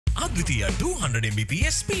අද්විතීය 200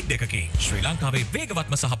 Mbps speed එකකින් ශ්‍රී ලංකාවේ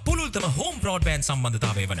වේගවත්ම සහ පුළුල්තම හෝම් බ්‍රෝඩ්බෑන්ඩ්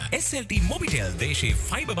සම්බන්ධතාවය වන SLT මොබිටෙල් දේශීය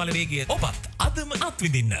ෆයිබර් බලවේගය ඔබත් අදම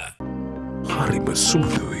අත්විඳින්න. හරිම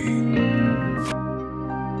සුළුයි.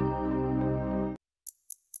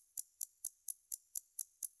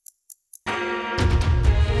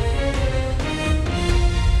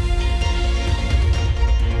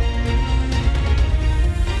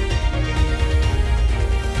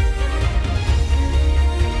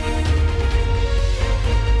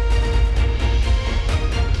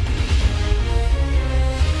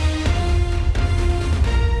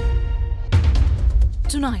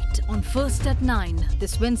 Tonight on First at 9,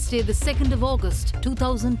 this Wednesday, the 2nd of August,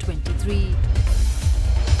 2023.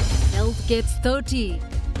 Health gets 30.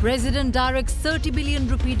 President directs 30 billion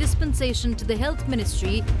rupee dispensation to the Health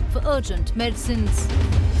Ministry for urgent medicines.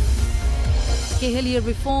 Kehelia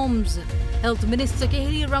reforms. Health Minister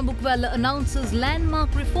Kehelia Rambukwala announces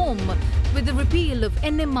landmark reform with the repeal of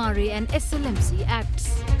NMRA and SLMC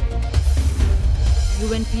Acts.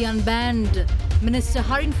 UNP unbanned. Minister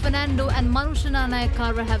Harin Fernando and Manushana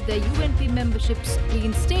Nayakara have their UNP memberships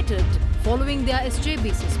reinstated following their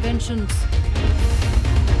SJB suspensions.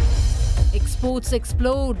 Exports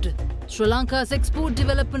explode. Sri Lanka's Export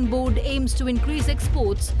Development Board aims to increase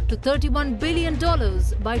exports to $31 billion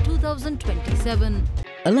by 2027.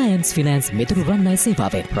 Alliance Finance මෙතුරු රන්නයි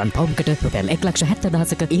සේවාවෙන් රන් පවුම්කට රුපියල්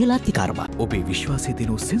 1,70,000ක ඉහළ අධිකාරම. ඔබේ විශ්වාසය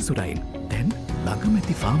දිනු සෙන්සුරයින් දැන්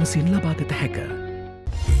ළඟමැති ෆාමසියෙන් ලබාගත හැක.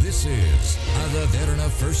 This is AdaDerana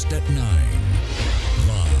First at 9,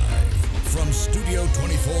 live from Studio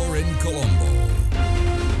 24 in Colombo.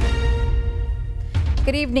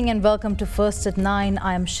 Good evening and welcome to First at 9.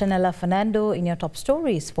 I am Shanella Fernando in your top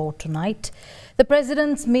stories for tonight. The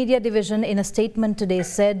President's Media Division in a statement today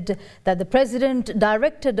said that the President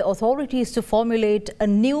directed authorities to formulate a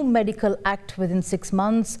new medical act within 6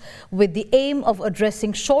 months with the aim of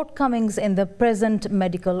addressing shortcomings in the present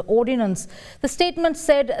medical ordinance. The statement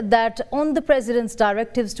said that on the President's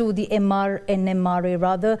directives to the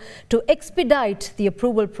NMRA to expedite the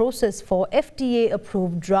approval process for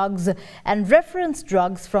FDA-approved drugs and reference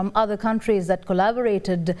drugs from other countries that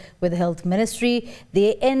collaborated with the Health Ministry,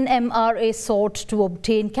 the NMRA sought to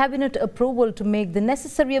obtain cabinet approval to make the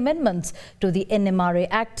necessary amendments to the NMRA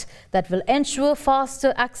Act that will ensure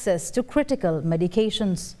faster access to critical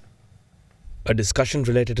medications. A discussion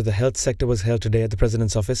related to the health sector was held today at the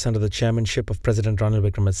President's office under the chairmanship of President Ranil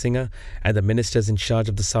Wickremesinghe and the ministers in charge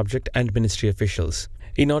of the subject and ministry officials.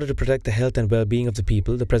 In order to protect the health and well-being of the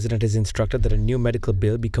people, the President has instructed that a new medical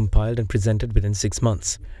bill be compiled and presented within 6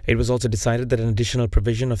 months. It was also decided that an additional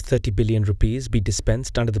provision of 30 billion rupees be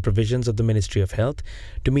dispensed under the provisions of the Ministry of Health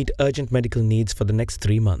to meet urgent medical needs for the next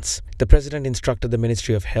 3 months. The President instructed the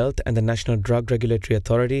Ministry of Health and the National Drug Regulatory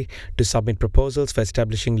Authority to submit proposals for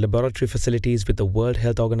establishing laboratory facilities with the World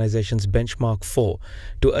Health Organization's benchmark 4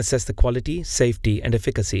 to assess the quality, safety and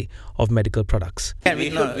efficacy of medical products.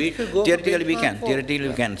 We should go theoretically we can. Theoretically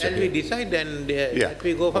we can. And we decide and that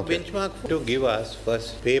we go for benchmark to give us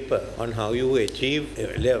first paper on how you achieve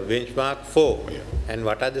benchmark 4 and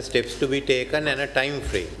what are the steps to be taken and a time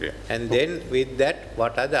frame. And then with that,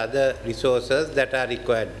 what are the other resources that are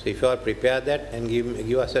required. So if you are prepare that and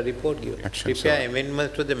give us a report, prepare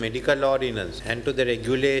amendments to the medical ordinance and to the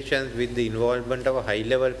regulations with the involvement of a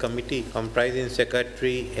high-level committee comprising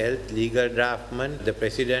Secretary, Health, Legal Draftman, the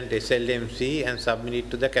President, SLMC and submit it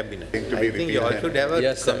to the Cabinet. I think you all should have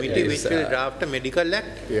a committee which will draft a medical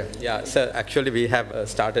act. Yeah, sir, actually we have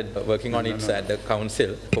started working on it at the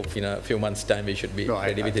council. Hope in a few months' time we should be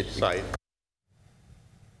ready with it.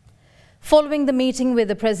 Following the meeting with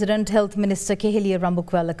the President, Health Minister Kehelia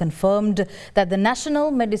Rambukwala confirmed that the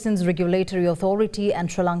National Medicines Regulatory Authority and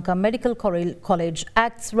Sri Lanka Medical College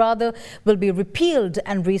Acts will be repealed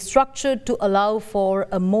and restructured to allow for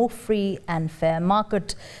a more free and fair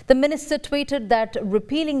market. The minister tweeted that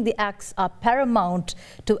repealing the acts are paramount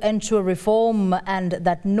to ensure reform and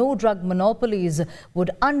that no drug monopolies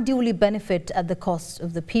would unduly benefit at the cost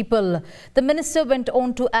of the people. The minister went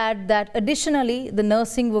on to add that additionally, the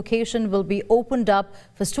nursing vocation will be opened up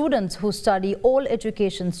for students who study all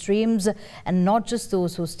education streams and not just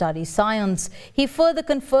those who study science. He further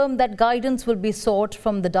confirmed that guidance will be sought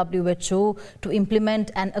from the WHO to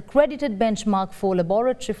implement an accredited benchmark for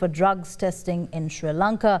laboratory for drugs testing in Sri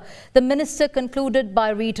Lanka. The minister concluded by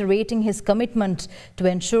reiterating his commitment to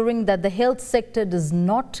ensuring that the health sector does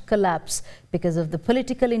not collapse because of the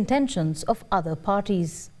political intentions of other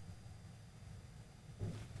parties.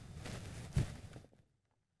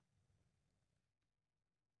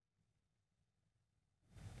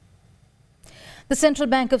 The Central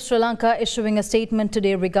Bank of Sri Lanka issuing a statement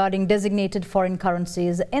today regarding designated foreign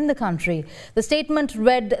currencies in the country. The statement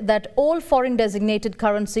read that all foreign designated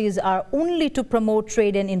currencies are only to promote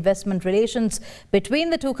trade and investment relations between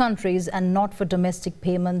the two countries and not for domestic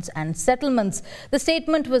payments and settlements. The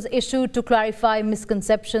statement was issued to clarify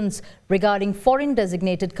misconceptions regarding foreign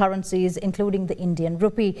designated currencies, including the Indian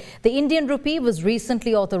rupee. The Indian rupee was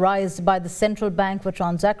recently authorized by the central bank for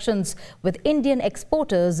transactions with Indian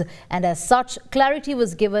exporters, and as such, clarity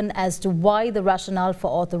was given as to why the rationale for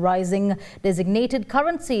authorizing designated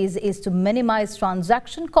currencies is to minimize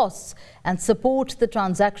transaction costs and support the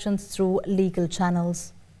transactions through legal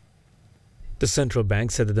channels. The central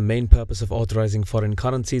bank said that the main purpose of authorizing foreign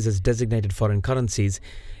currencies as designated foreign currencies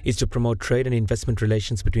is to promote trade and investment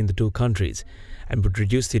relations between the two countries and would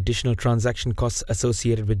reduce the additional transaction costs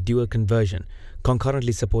associated with dual conversion,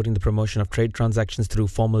 concurrently supporting the promotion of trade transactions through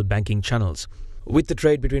formal banking channels. With the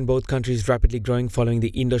trade between both countries rapidly growing following the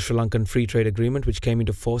Indo-Sri Lankan Free Trade Agreement, which came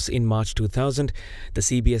into force in March 2000, the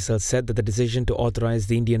CBSL said that the decision to authorize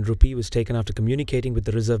the Indian rupee was taken after communicating with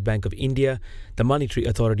the Reserve Bank of India, the Monetary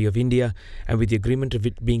Authority of India, and with the agreement of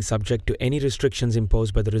it being subject to any restrictions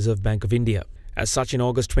imposed by the Reserve Bank of India. As such, in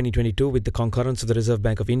August 2022, with the concurrence of the Reserve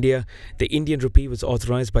Bank of India, the Indian rupee was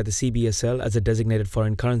authorized by the CBSL as a designated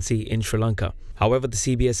foreign currency in Sri Lanka. However, the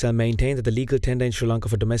CBSL maintained that the legal tender in Sri Lanka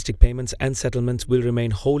for domestic payments and settlements will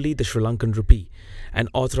remain wholly the Sri Lankan rupee. An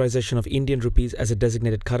authorization of Indian rupees as a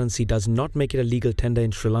designated currency does not make it a legal tender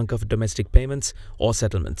in Sri Lanka for domestic payments or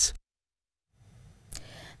settlements.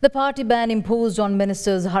 The party ban imposed on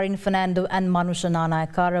Ministers Harin Fernando and Manusha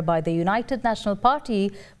Nanayakara by the United National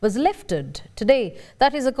Party was lifted today.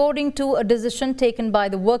 That is according to a decision taken by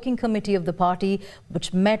the Working Committee of the party,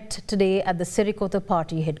 which met today at the Sirikota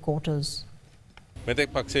party headquarters.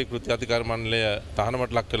 මෙතෙක් පක්ෂයේ කෘත්‍යාධිකාර මණ්ඩලය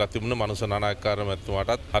තහනමට ලක් වෙලා තිබුණ මනුෂ්‍ය නානායක්කාර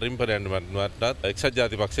මැතිතුමාටත් හරිම් පෙරේරාණන්ටත් එක්සත්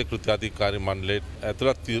ජාතික පක්ෂයේ කෘත්‍යාධිකාරී මණ්ඩලයට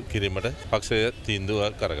ඇතුළත් කිරීමට පක්ෂය තීන්දුව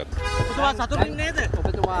කරගත්තා. ඔබතුමා සතුටින් නේද?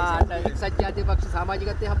 ඔබතුමාට එක්සත් ජාතික පක්ෂ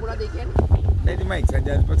සමාජිකත්වයේ හම්බුණාද කියන්නේ? නේද මම එක්සත්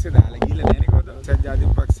ජාතික පක්ෂේ දාලා ගිහලා නෑනේ කොහොමද? එක්සත්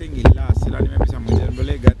ජාතික පක්ෂයෙන් ගිහලා අස්සලානේ මේ සම්මේලන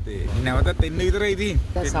බලය ගත්තේ. නැවතත් එන්න විතරයි ඉතින්.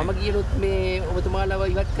 දැන් සමගියලුත් මේ ඔබතුමාලව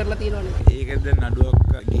ඉවත් කරලා තියෙනවනේ. ඒකද දැන් නඩුවක්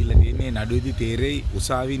ගිහලා තියෙන්නේ නඩුවේදී තේරෙයි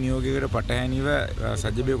උසාවි නියෝගයකට පටහැනිව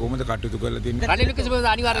සජ්ජබේ කොහොමද කටයුතු කරලා තින්නේ රනිල් කිසිම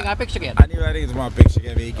අනිවාර්යෙන් අපේක්ෂකයන් අනිවාර්යෙන් තමයි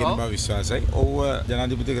අපේක්ෂකයා වෙයි කියන බව විශ්වාසයි. ඔව්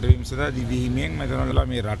ජනාධිපති කරවීම සඳහා දිවිහිමියෙන් මෙතනලා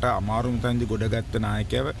මේ රට අමාරුම තැනදී ගොඩගත්ත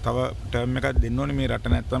නායකයව තව ටර්ම් එකක් දෙන්න ඕනේ මේ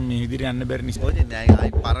රට නැත්තම් මේ විදිහට යන්න බැරි නිසා. ඔය දැන්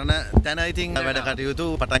ආයි පරණ තැන ඉතින් වැඩ කටයුතු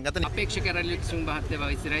පටන් ගත්තා. අපේක්ෂක රනිල් කිසිම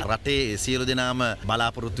මහත්තයා ඉස්සරහින් රටේ සියලු දෙනාම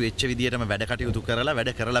බලාපොරොත්තු වෙච්ච විදිහටම වැඩ කටයුතු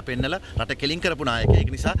කරලා පෙන්නලා රට කෙලින් කරපු නායකයෙක්.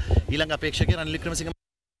 ඒක නිසා ඊළඟ අපේක්ෂකයා Ranil Wickremesinghe.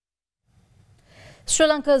 Sri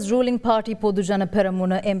Lanka's ruling party Podujana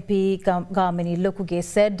Peramuna MP Gamini Lokuge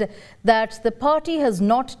said that the party has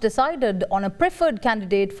not decided on a preferred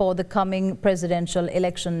candidate for the coming presidential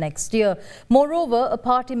election next year. Moreover, a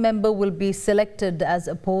party member will be selected as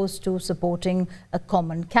opposed to supporting a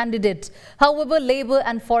common candidate. However, Labour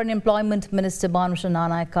and Foreign Employment Minister Manusha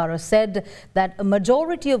Nanayakara said that a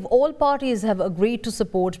majority of all parties have agreed to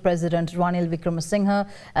support President Ranil Wickremesinghe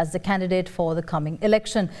as the candidate for the coming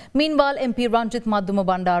election. Meanwhile, MP Ranjith Madhuma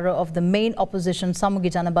Bandara of the main opposition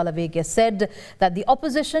Samugi Jana Balawegaya said that the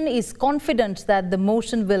opposition is confident that the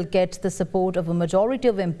motion will get the support of a majority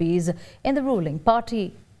of MPs in the ruling party.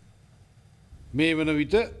 මේ වන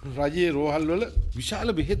විට රජයේ රෝහල් වල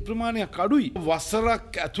විශාල බෙහෙත් ප්‍රමාණයක් අඩුයි.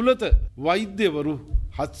 වසරක් ඇතුළත වෛද්‍යවරු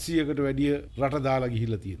 700කට වැඩිය රට දාලා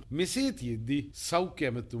ගිහිල්ලා තියෙනවා. මෙසේ තියෙද්දි සෞඛ්‍ය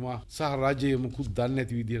ඇමතුමා සහ රජය මුකුත් දන්නේ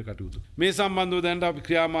නැති විදියට කටයුතු. මේ සම්බන්ධව දැන් අපි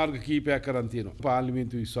ක්‍රියාමාර්ග කීපයක් කරන් තියෙනවා.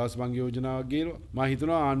 පාර්ලිමේන්තු විශ්වාස භංග යෝජනාවක් ගේනවා. මම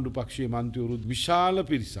හිතනවා ආණ්ඩු පක්ෂයේ මන්ත්‍රීවරුත් විශාල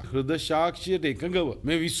පිරිසක් හෘද සාක්ෂියට එකඟව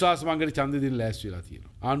මේ විශ්වාස භංගට ඡන්ද දෙන්න ලෑස්ති වෙලා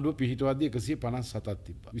තියෙනවා. ආණ්ඩුව පිහිටවද්දී 157ක්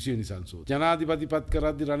තිබ්බා. 20 වෙනි සංසෝධන. ජනාධිපති පත්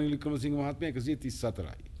කරද්දී රනිල් වික්‍රමසිංහ මහත්මයා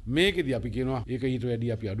 134යි. මේකෙදී අපි කියනවා ඒක ඊට වැඩි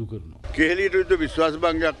අපි අඩු කරනවා. කෙහෙලියට විරුද්ධ විශ්වාස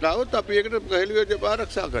භංගයක් ආවොත් අපි ඒකට කෙහෙලියට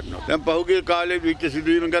ආරක්ෂා කරනවා. දැන් පහුගිය කාලේ විච්ච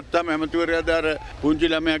සිදුවීම ගත්තාම ඇමතිවරයාද අර පුංචි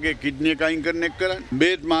ළමයාගේ කිඩ්නි එක අයින් කරන එක කරන්නේ.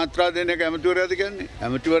 බේත් මාත්‍රා දෙන එක ඇමතිවරයාද කියන්නේ.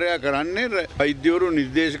 ඇමතිවරයා කරන්නේ වෛද්‍යවරු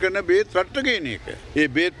නිර්දේශ කරන බේත් රටට ගේන එක. ඒ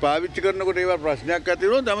බේත් පාවිච්චි කරනකොට ඒවා ප්‍රශ්නයක් ඇති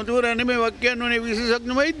වුණොත් ඇමතිවරයා නෙමෙයි වක් කියන්න ඕනේ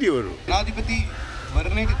විශේෂඥ වෛද්‍යවරු. ජනාධිපති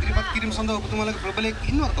වර්ණයේ ඉදිරිපත් කිරීම සඳහා ඔබතුමාලගේ ප්‍රබලයක්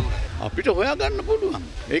ඉන්නවද කවුරුද? අපිට හොයා ගන්න පුළුවන්.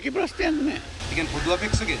 ඒකේ ප්‍රශ්නයක් නෑ. ඒ කියන්නේ පොදු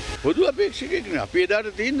අපේක්ෂකයෙක්. පොදු අපේක්ෂකයෙක් නේ. අපි එදාට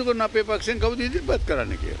තීන්දුව කරන අපේ පක්ෂෙන් කවුද ඉදිරිපත්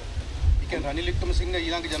කරන්න කියලා. ඒ කියන්නේ රනිල් වික්‍රමසිංහ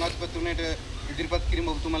ඊළඟ ජනාධිපතිතුමනට ඉදිරිපත් කිරීම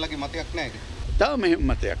ඔබතුමාලගේ මතයක් නෑ. තාම මෙහෙම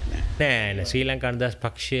මතයක් නැහැ. නෑ ශ්‍රී ලංකා නිදහස්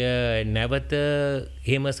පක්ෂය නැවත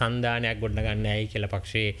එහෙම සන්ධානයක් ගොඩනගන්නයි කියලා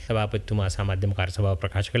පක්ෂයේ සභාපතිතුමා සමද්දම කාර්ය සභාව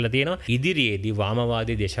ප්‍රකාශ කළා තියෙනවා. ඉදිරියේදී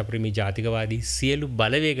වාමවාදී දේශප්‍රේමී ජාතිකවාදී සියලු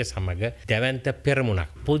බලවේග සමග දැවැන්ත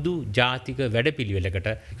පෙරමුණක් පොදු ජාතික වැඩපිළිවෙලකට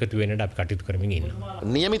එකතු වෙන්නට අපි කටයුතු කරමින් ඉන්නවා.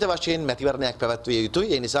 නියමිත වශයෙන් මැතිවරණයක් පැවැත්විය යුතුයි.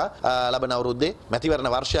 ඒ නිසා ලබන අවුරුද්දේ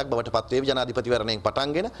මැතිවරණ වර්ෂයක් බවට පත් වේ. ජනාධිපතිවරණයෙන්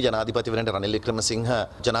පටන්ගෙන ජනාධිපතිවරණයට රනිල් වික්‍රමසිංහ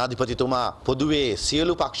ජනාධිපතිතුමා පොදුවේ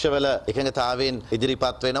සියලු පක්ෂවල එකඟතාවයෙන්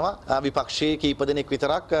ඉදිරිපත් වෙනවා. විපක්ෂයේ කීප දෙනෙක්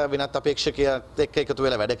විතරක් වෙනත් අපේක්ෂකයෙක් එක්ක එකතු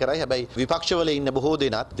වෙලා වැඩ කරයි. හැබැයි විපක්ෂවල ඉන්න බොහෝ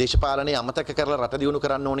දෙනාත් දේශපාලනයේ අමතක කරලා රට දියුණු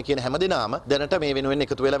කරන්න ඕනේ කියන හැමදෙනාම දැනට මේ වෙනුවෙන්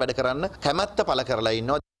එකතු වෙලා වැඩ කරන්න කැමැත්ත පළ කරලා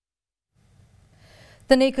ඉන්නවා.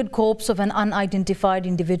 The naked corpse of an unidentified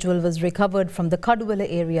individual was recovered from the Kaduwala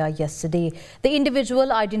area yesterday. The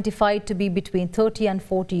individual, identified to be between 30 and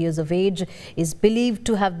 40 years of age, is believed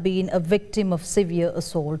to have been a victim of severe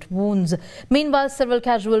assault wounds. Meanwhile, several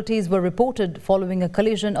casualties were reported following a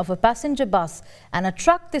collision of a passenger bus and a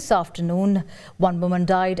truck this afternoon. One woman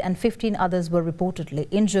died and 15 others were reportedly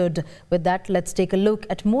injured. With that, let's take a look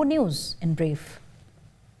at more news in brief.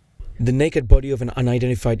 The naked body of an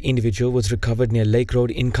unidentified individual was recovered near Lake Road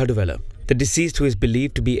in Kaduvela. The deceased, who is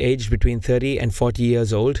believed to be aged between 30 and 40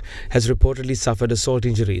 years old, has reportedly suffered assault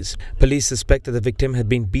injuries. Police suspect that the victim had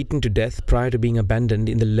been beaten to death prior to being abandoned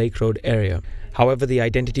in the Lake Road area. However, the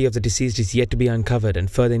identity of the deceased is yet to be uncovered and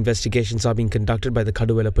further investigations are being conducted by the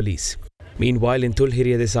Kaduvela police. Meanwhile, in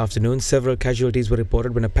Tulhiria this afternoon, several casualties were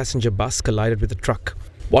reported when a passenger bus collided with a truck.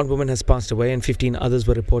 One woman has passed away and 15 others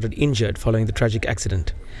were reported injured following the tragic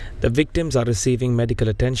accident. The victims are receiving medical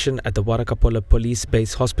attention at the Warakapola Police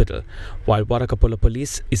Base Hospital, while Warakapola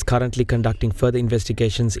Police is currently conducting further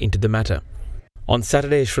investigations into the matter. On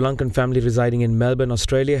Saturday, a Sri Lankan family residing in Melbourne,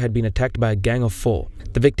 Australia had been attacked by a gang of 4.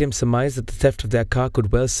 The victims surmised that the theft of their car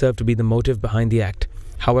could well serve to be the motive behind the act.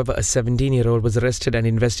 However, a 17-year-old was arrested and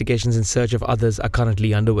investigations in search of others are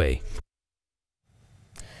currently underway.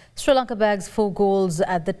 Sri Lanka bags 4 golds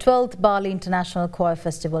at the 12th Bali International Choir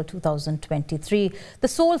Festival 2023. The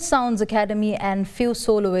Soul Sounds Academy and few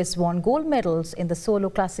soloists won gold medals in the solo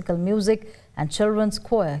classical music and children's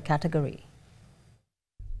choir category.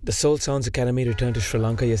 The Soul Sounds Academy returned to Sri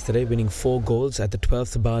Lanka yesterday, winning 4 golds at the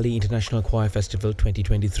 12th Bali International Choir Festival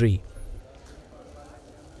 2023.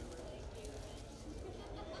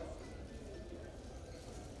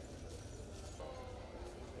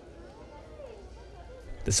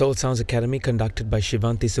 The Soul Sounds Academy, conducted by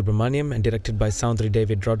Shivanti Subramaniam and directed by Soundry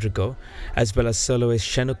David Rodrigo, as well as soloists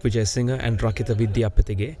Shanuk Vijayasinghe and Rakita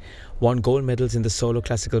Vidyapatige, won gold medals in the solo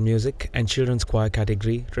classical music and children's choir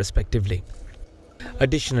category, respectively.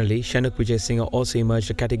 Additionally, Shanuk Vijayasinghe also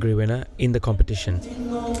emerged a category winner in the competition.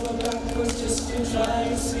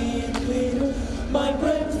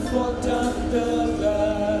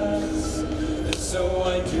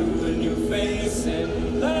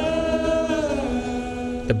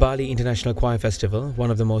 The Bali International Choir Festival, one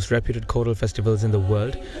of the most reputed choral festivals in the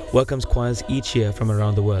world, welcomes choirs each year from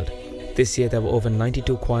around the world. This year there were over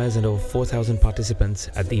 92 choirs and over 4,000 participants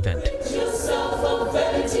at the event.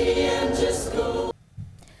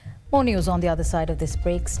 More news on the other side of this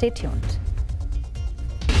break. Stay tuned.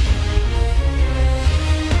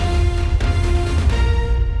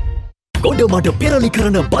 ගොඩමට පෙරලි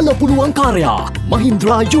කරන බලපුළුවන් කාරයා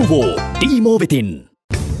මහින්ද්‍රා යුවෝ ටීමෝ වෙතින්.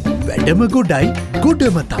 වැඩම ගොඩයි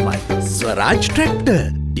ගොඩම තමයි ස්වරාජ් tractor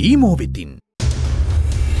ටීමෝ වෙතින්.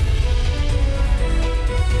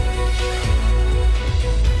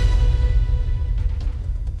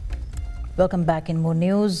 Welcome back in more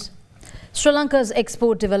news. Sri Lanka's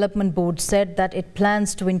Export Development Board said that it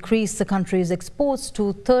plans to increase the country's exports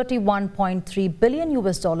to $31.3 billion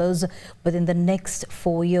within the next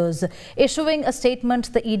 4 years. Issuing a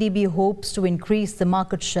statement, the EDB hopes to increase the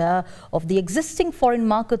market share of the existing foreign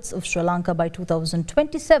markets of Sri Lanka by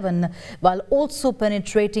 2027, while also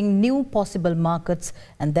penetrating new possible markets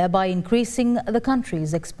and thereby increasing the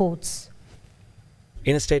country's exports.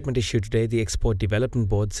 In a statement issued today, the Export Development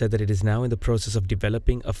Board said that it is now in the process of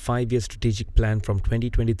developing a 5-year strategic plan from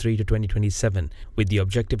 2023 to 2027 with the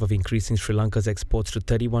objective of increasing Sri Lanka's exports to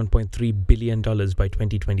 $31.3 billion by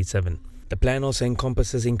 2027. The plan also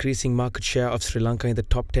encompasses increasing market share of Sri Lanka in the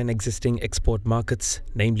top 10 existing export markets,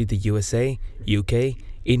 namely the USA, UK,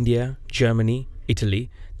 India, Germany, Italy,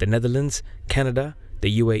 the Netherlands, Canada,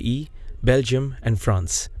 the UAE, Belgium and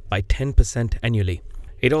France by 10% annually.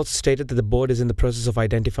 It also stated that the board is in the process of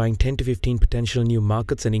identifying 10 to 15 potential new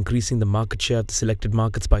markets and increasing the market share of the selected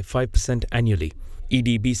markets by 5% annually.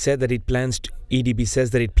 EDB says that it plans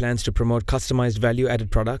to promote customized value-added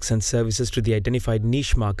products and services to the identified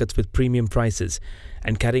niche markets with premium prices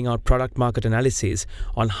and carrying out product market analyses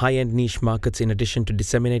on high-end niche markets in addition to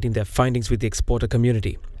disseminating their findings with the exporter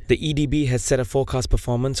community. The EDB has set a forecast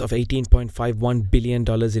performance of $18.51 billion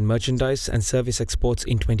in merchandise and service exports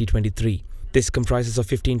in 2023. This comprises of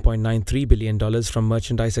 $15.93 billion from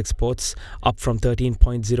merchandise exports, up from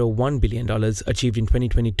 $13.01 billion achieved in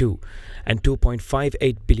 2022, and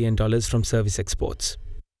 $2.58 billion from service exports.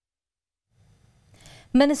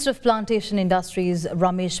 Minister of Plantation Industries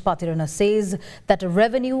Ramesh Patirana says that a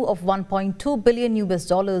revenue of $1.2 billion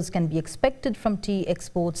can be expected from tea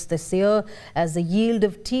exports this year, as the yield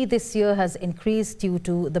of tea this year has increased due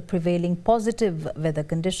to the prevailing positive weather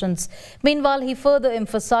conditions. Meanwhile, he further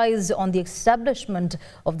emphasized on the establishment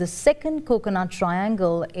of the second coconut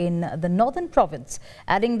triangle in the northern province,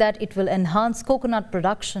 adding that it will enhance coconut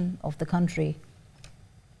production of the country.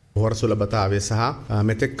 හොර සුලභතාවය සහ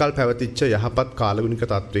මෙතෙක්කල් පැවතිච්ච යහපත් කාලගුණික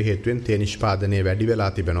තත්ත්වයේ හේතුවෙන් තේ නිෂ්පාදනය වැඩි වෙලා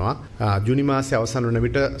තිබෙනවා. ජූනි මාසයේ අවසන් වන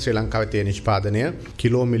විට ශ්‍රී ලංකාවේ තේ නිෂ්පාදනය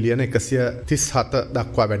කිලෝ මිලියන 137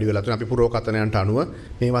 දක්වා වැඩි වෙලා තිබෙනවා. අපි පුරෝකථනයන්ට අනුව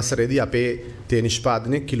මේ වසරේදී අපේ තේ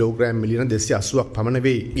නිෂ්පාදනය කිලෝග්‍රෑම් මිලියන 280ක් පමණ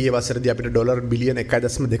වෙයි. ඊයේ වසරේදී අපිට ඩොලර් බිලියන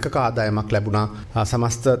 1.2ක ආදායමක් ලැබුණා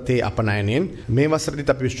සමස්ත තේ අපනයනයෙන්. මේ වසරේදීත්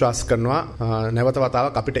අපි විශ්වාස කරනවා නැවත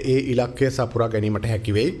වතාවක් අපිට ඒ ඉලක්කය සපුරා ගැනීමට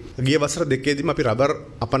හැකි වෙයි. ගිය වසර දෙකේදීම අපි රබර්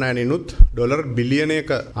අපනයනිනුත් ඩොලර් බිලියනයක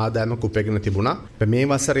ආදායමක් උපයගෙන තිබුණා. මේ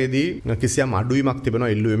වසරේදී කිසියම් අඩුවීමක්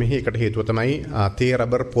තිබෙනවා ඉල්ලුමේ. ඒකට හේතුව තමයි තේ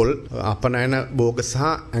රබර් පොල් අපනයන භෝග සහ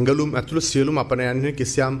ඇඟලුම් ඇතුළු සියලුම අපනයන්නේ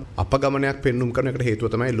කිසියම් අපගමනයක් පෙන්눔 කරන එකට හේතුව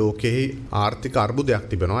තමයි ලෝකයේ ආර්ථික අර්බුදයක්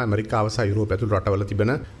තිබෙනවා. ඇමරිකාව සහ යුරෝප ඇතුළු රටවල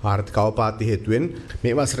තිබෙන ආර්ථික අවපාතය හේතුවෙන්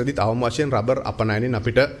මේ වසරේදීත් අවම වශයෙන් රබර් අපනයනින්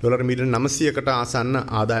අපිට ඩොලර් මිලියන 900කට ආසන්න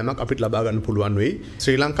ආදායමක් අපිට ලබා ගන්න පුළුවන් වෙයි.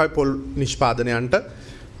 ශ්‍රී ලංකාවේ පොල් නිෂ්පාදනයන්ට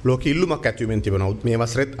ලෝක ඉල්ලුමක් ඇතිවෙමින් තිබෙනවා. මේ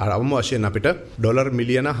වසරේත් අවම වශයෙන් අපිට ඩොලර්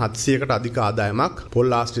මිලියන 700කට අධික ආදායමක් පොල්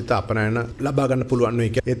ආශ්‍රිත අපනයන ලබා ගන්න පුළුවන්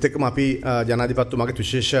වෙයි. ඒත් එක්කම අපි ජනාධිපතිතුමාගේ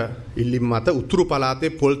විශේෂ ඉල්ලීම මත උතුරු පළාතේ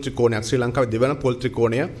පොල් ත්‍රිකෝණයක් ශ්‍රී ලංකාවේ දෙවන පොල්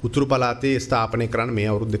ත්‍රිකෝණය උතුරු පළාතේ ස්ථාපනය කරන්න මේ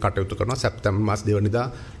අවුරුද්දේ කටයුතු කරනවා. සැප්තැම්බර් මාස 2 වෙනිදා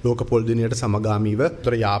ලෝක පොල් දිනයට සමගාමීව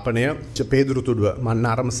උත්තර යාපනය පේදුරුතුඩුව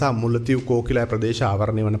මන්නාරම සහ මුල්ලතිව් කෝකිලා ප්‍රදේශ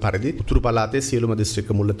ආවරණය වන පරිදි උතුරු පළාතේ සියලුම දිස්ත්‍රික්ක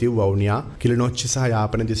මුල්ලතිව් වවුනියා කිලිනොච්චි සහ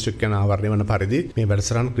යාපන දිස්ත්‍රික්කයන් ආවරණය වන පරිදි මේ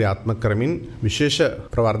වැඩසටහන ක්‍රියාත්මක කරමින් විශේෂ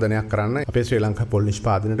ප්‍රවර්ධනයක් කරන්න අපේ ශ්‍රී ලංකා පොල්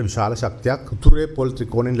නිෂ්පාදනයට විශාල ශක්තියක් උතුරේ පොල්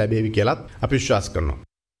ත්‍රිකෝණයෙන් ලැබෙවි කියලාත් අපි විශ්වාස කරනවා.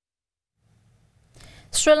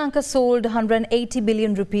 Sri Lanka sold 180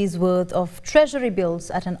 billion rupees worth of treasury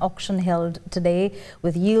bills at an auction held today,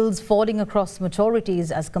 with yields falling across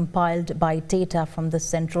maturities as compiled by data from the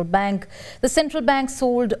central bank. The central bank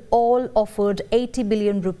sold all offered 80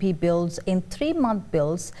 billion rupee bills in 3-month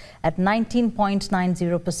bills at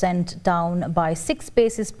 19.90%, down by 6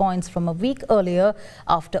 basis points from a week earlier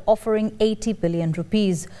after offering 80 billion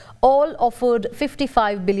rupees. All offered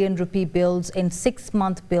 55 billion rupee bills in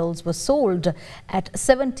 6-month bills were sold at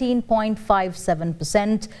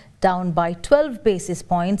 17.57%, down by 12 basis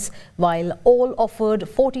points, while all offered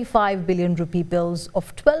 45 billion rupee bills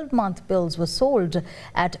of 12-month bills were sold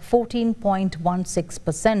at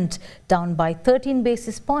 14.16%, down by 13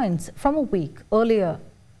 basis points from a week earlier.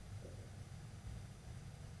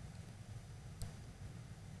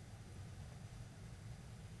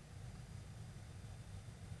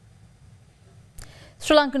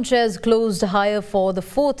 Sri Lankan shares closed higher for the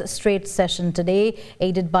 4th straight session today,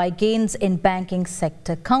 aided by gains in banking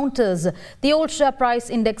sector counters. The old share price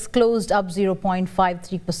index closed up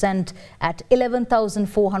 0.53% at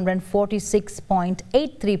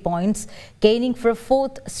 11,446.83 points, gaining for a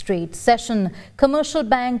 4th straight session. Commercial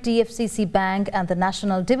Bank, DFCC Bank and the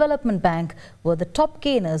National Development Bank were the top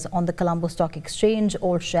gainers on the Colombo Stock Exchange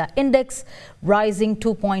All Share Index, rising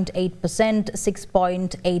 2.8%,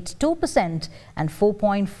 6.82% and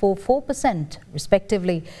 4.44%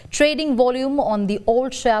 respectively. Trading volume on the All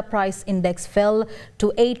Share Price Index fell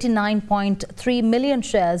to 89.3 million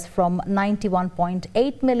shares from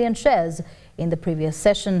 91.8 million shares in the previous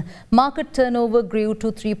session. Market turnover grew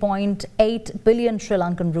to 3.8 billion Sri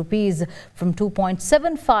Lankan rupees from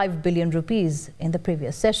 2.75 billion rupees in the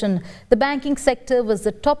previous session. The banking sector was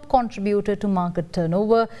the top contributor to market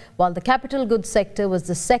turnover, while the capital goods sector was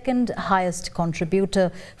the second highest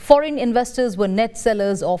contributor. Foreign investors were net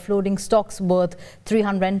sellers, offloading stocks worth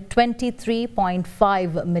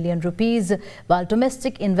 323.5 million rupees, while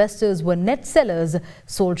domestic investors were net sellers,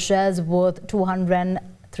 sold shares worth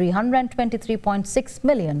 323.6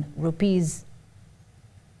 million rupees.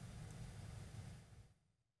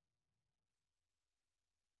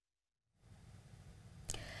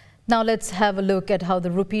 Now let's have a look at how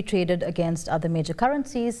the rupee traded against other major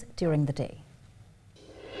currencies during the day.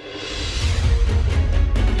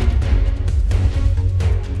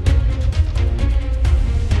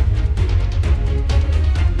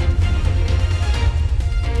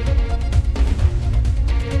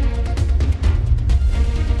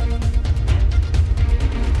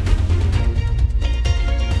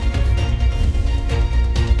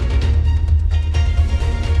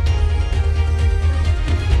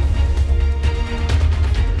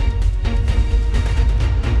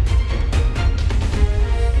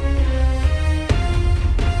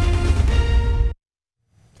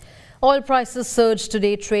 Oil prices surged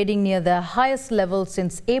today, trading near their highest level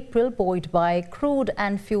since April, buoyed by crude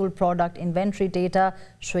and fuel product inventory data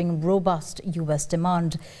showing robust U.S.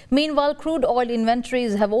 demand. Meanwhile, crude oil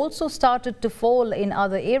inventories have also started to fall in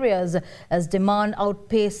other areas as demand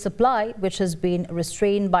outpaced supply, which has been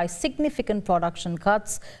restrained by significant production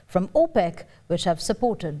cuts from OPEC, which have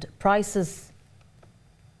supported prices.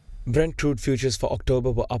 Brent crude futures for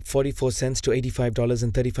October were up 44 cents to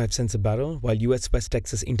 $85.35 a barrel, while U.S. West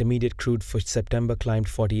Texas Intermediate crude for September climbed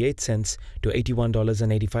 48 cents to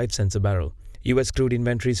 $81.85 a barrel. U.S. crude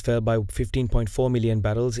inventories fell by 15.4 million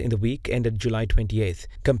barrels in the week ended July 28th,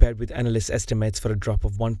 compared with analysts' estimates for a drop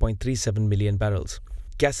of 1.37 million barrels.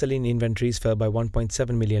 Gasoline inventories fell by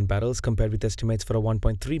 1.7 million barrels compared with estimates for a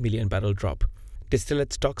 1.3 million barrel drop.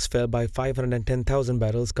 Distillate stocks fell by 510,000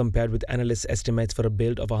 barrels compared with analysts' estimates for a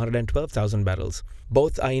build of 112,000 barrels.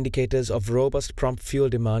 Both are indicators of robust prompt fuel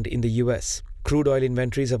demand in the U.S. Crude oil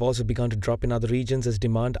inventories have also begun to drop in other regions as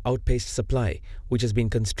demand outpaced supply, which has been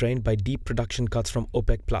constrained by deep production cuts from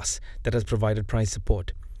OPEC+ that has provided price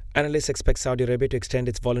support. Analysts expect Saudi Arabia to extend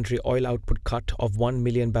its voluntary oil output cut of 1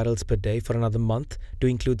 million barrels per day for another month to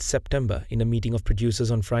include September in a meeting of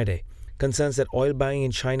producers on Friday. Concerns that oil buying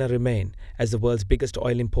in China remain as the world's biggest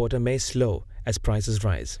oil importer may slow as prices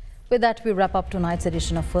rise. With that, we wrap up tonight's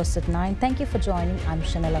edition of First at 9. Thank you for joining. I'm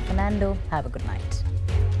Shanella Fernando. Have a good night.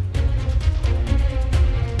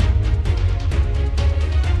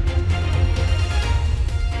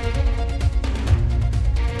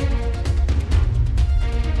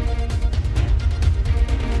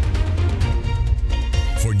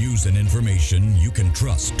 For news and information you can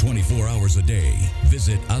trust 24 hours a day,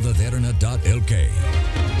 visit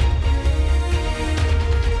AdaDerana.lk.